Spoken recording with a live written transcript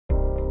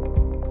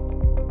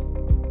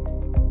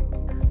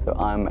So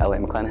I'm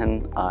Elliot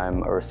McClenaghan.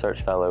 I'm a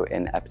research fellow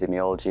in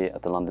epidemiology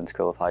at the London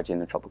School of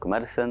Hygiene and Tropical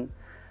Medicine.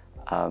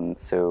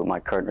 So my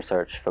current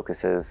research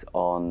focuses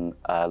on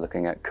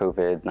looking at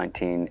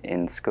COVID-19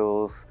 in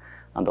schools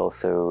and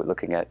also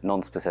looking at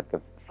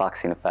non-specific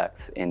vaccine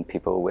effects in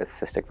people with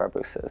cystic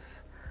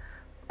fibrosis.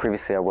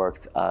 Previously, I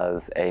worked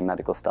as a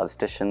medical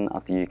statistician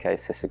at the UK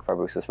Cystic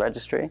Fibrosis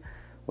Registry,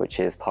 which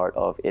is part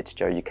of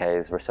HGR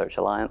UK's Research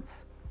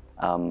Alliance.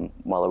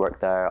 While I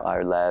worked there,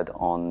 I led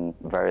on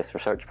various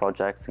research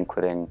projects,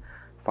 including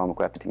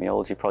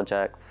pharmacoepidemiology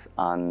projects,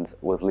 and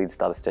was lead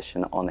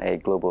statistician on a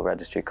global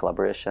registry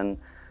collaboration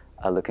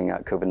looking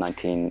at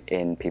COVID-19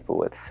 in people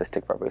with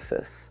cystic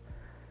fibrosis.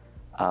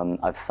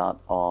 I've sat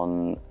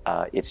on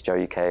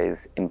HGR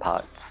UK's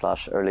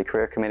Impact/Early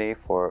Career Committee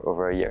for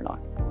over a year now.